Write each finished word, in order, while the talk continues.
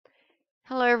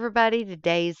Hello, everybody.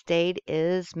 Today's date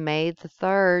is May the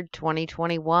 3rd,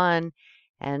 2021,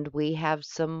 and we have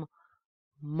some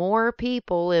more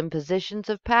people in positions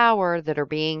of power that are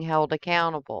being held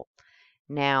accountable.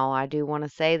 Now, I do want to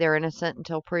say they're innocent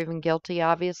until proven guilty,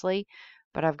 obviously,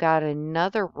 but I've got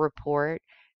another report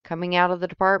coming out of the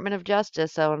Department of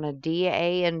Justice on a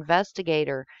DA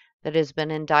investigator that has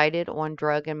been indicted on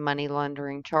drug and money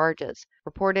laundering charges.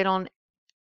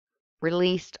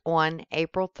 Released on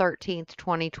April 13th,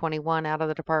 2021 out of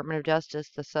the Department of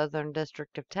Justice, the Southern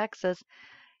District of Texas.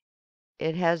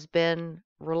 It has been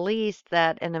released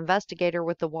that an investigator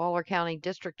with the Waller County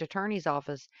District Attorney's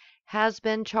Office has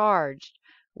been charged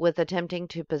with attempting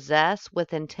to possess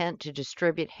with intent to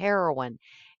distribute heroin,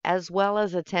 as well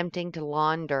as attempting to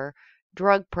launder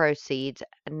drug proceeds,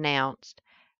 announced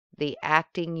the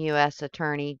Acting U.S.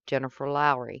 Attorney Jennifer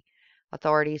Lowery.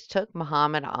 Authorities took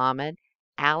Mohamed Ahmed,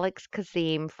 Alex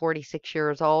Kassem, 46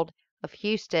 years old, of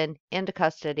Houston, into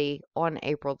custody on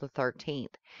April the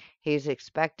 13th. He is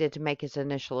expected to make his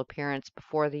initial appearance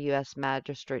before the U.S.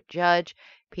 Magistrate Judge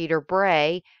Peter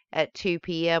Bray at 2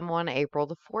 p.m. on April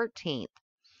the 14th.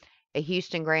 A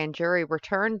Houston grand jury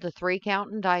returned the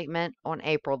 3-count indictment on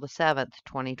April the 7th,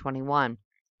 2021.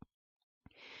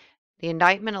 The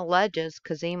indictment alleges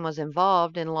Kassem was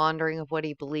involved in laundering of what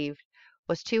he believed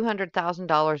was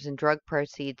 $200,000 in drug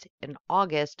proceeds in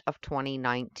August of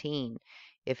 2019.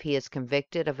 If he is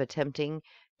convicted of attempting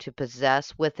to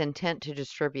possess with intent to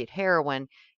distribute heroin,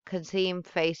 Kassem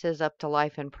faces up to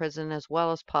life in prison as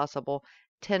well as possible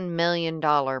 $10 million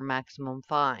maximum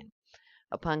fine.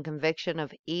 Upon conviction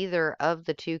of either of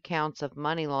the 2 counts of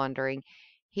money laundering,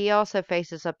 he also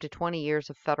faces up to 20 years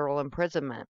of federal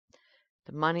imprisonment.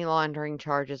 The money laundering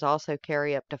charges also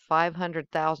carry up to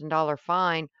 $500,000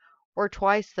 fine or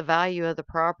twice the value of the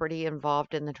property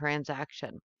involved in the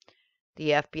transaction. The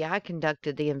FBI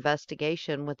conducted the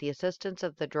investigation with the assistance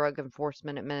of the Drug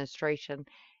Enforcement Administration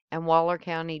and Waller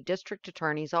County District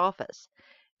Attorney's Office.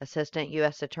 Assistant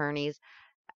U.S. Attorneys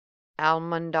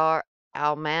Almander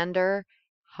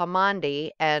Hamandi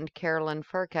and Carolyn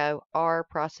Furco are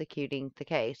prosecuting the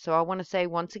case. So I want to say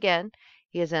once again,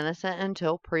 he is innocent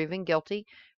until proven guilty,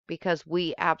 because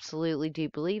we absolutely do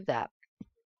believe that.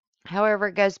 However,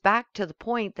 it goes back to the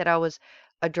point that I was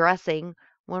addressing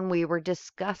when we were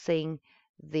discussing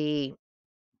the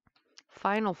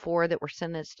final 4 that were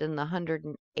sentenced in the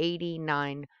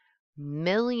 $189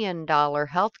 million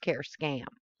healthcare scam.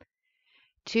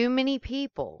 Too many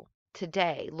people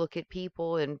today look at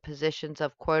people in positions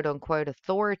of quote-unquote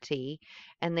authority,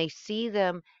 and they see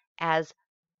them as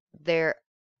their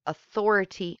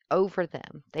authority over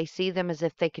them. They see them as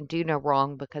if they can do no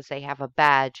wrong because they have a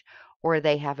badge or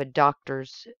they have a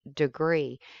doctor's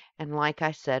degree. And like I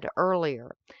said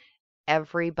earlier,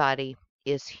 everybody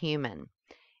is human.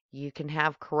 You can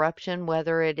have corruption,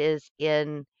 whether it is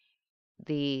in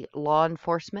the law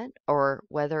enforcement or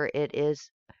whether it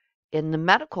is in the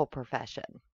medical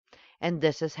profession. And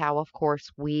this is how, of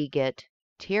course, we get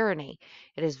tyranny.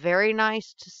 It is very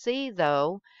nice to see,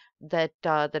 though, that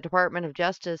the Department of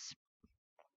Justice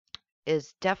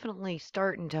is definitely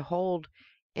starting to hold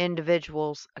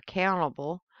individuals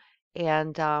accountable.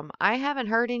 And I haven't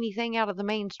heard anything out of the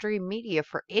mainstream media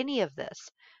for any of this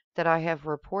that I have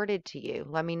reported to you.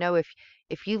 Let me know if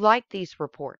you like these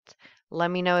reports.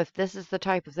 Let me know if this is the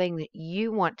type of thing that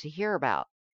you want to hear about.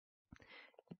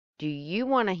 Do you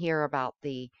want to hear about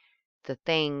the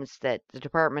things that the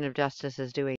Department of Justice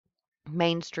is doing,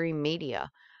 mainstream media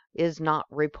is not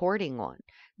reporting on,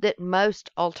 that most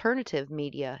alternative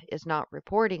media is not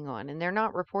reporting on? And they're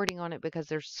not reporting on it because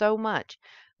there's so much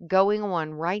going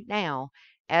on right now,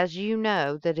 as you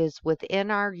know, that is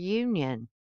within our union.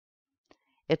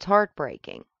 It's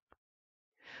heartbreaking.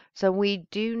 So we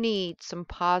do need some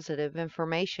positive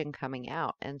information coming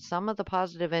out. And some of the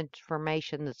positive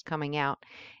information that's coming out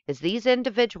is these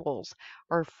individuals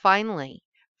are finally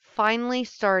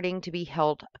starting to be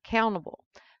held accountable.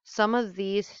 Some of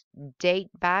these date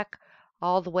back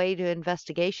all the way to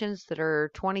investigations that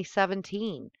are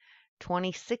 2017,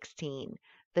 2016,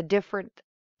 the different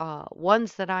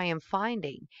ones that I am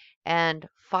finding. And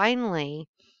finally,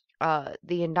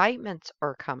 the indictments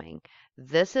are coming.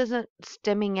 This isn't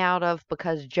stemming out of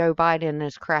because Joe Biden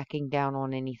is cracking down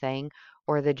on anything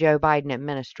or the Joe Biden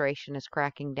administration is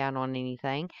cracking down on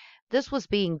anything. This was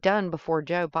being done before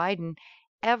Joe Biden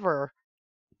ever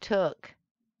took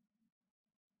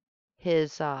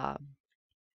his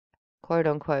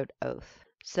quote-unquote oath.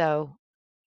 So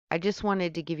I just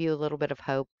wanted to give you a little bit of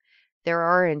hope. There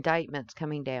are indictments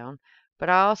coming down, but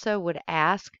I also would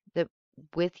ask that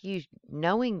with you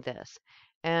knowing this,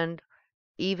 and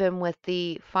even with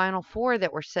the final 4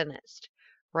 that were sentenced,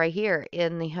 right here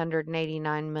in the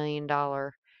 $189 million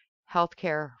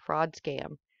healthcare fraud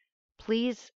scam.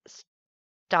 Please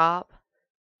stop,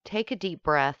 take a deep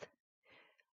breath,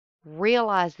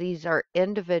 realize these are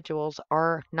individuals,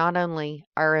 are not only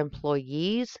our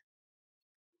employees,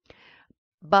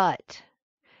 but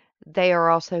they are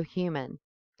also human.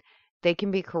 They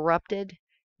can be corrupted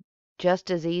just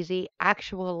as easy.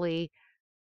 Actually,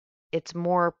 it's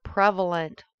more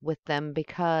prevalent with them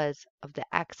because of the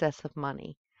excess of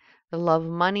money. The love of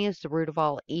money is the root of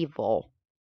all evil.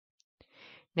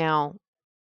 Now,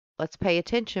 let's pay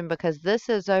attention because this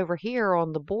is over here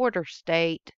on the border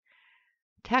state,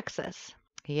 Texas.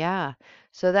 Yeah,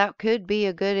 so that could be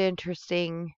a good,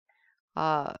 interesting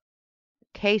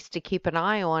case to keep an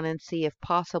eye on and see if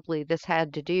possibly this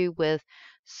had to do with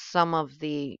some of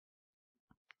the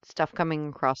stuff coming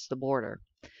across the border.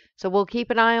 So we'll keep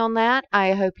an eye on that.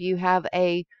 I hope you have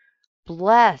a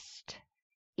blessed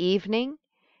evening.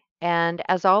 And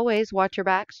as always, watch your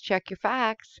backs, check your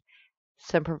facts.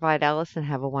 Semper Fidelis, and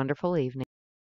have a wonderful evening.